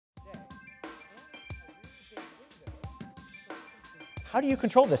How do you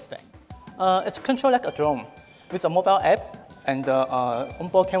control this thing? It's controlled like a drone with a mobile app and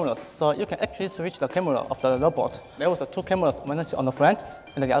onboard cameras. So you can actually switch the camera of the robot. There was two cameras, one is on the front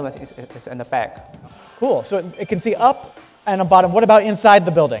and the other one is in the back. Cool, so it can see up and on bottom. What about inside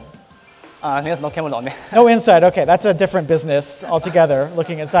the building? There's no camera on it. No inside, okay, that's a different business altogether,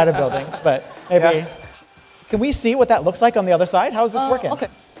 looking inside of buildings, but maybe. Yeah. Can we see what that looks like on the other side? How is this working? Okay.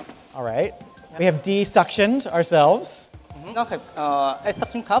 All right, we have de-suctioned ourselves. Now have 8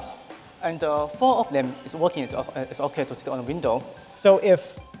 suction cups, and 4 of them is working. It's okay to sit on the window. So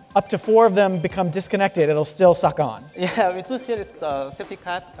if up to 4 of them become disconnected, it'll still suck on? Yeah, we do see this safety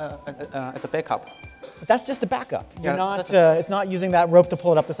cap as a backup. But that's just a backup. You're not, it's not using that rope to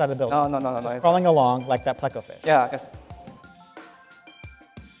pull it up the side of the building. No. It's crawling along like that pleco fish. Yeah, yes.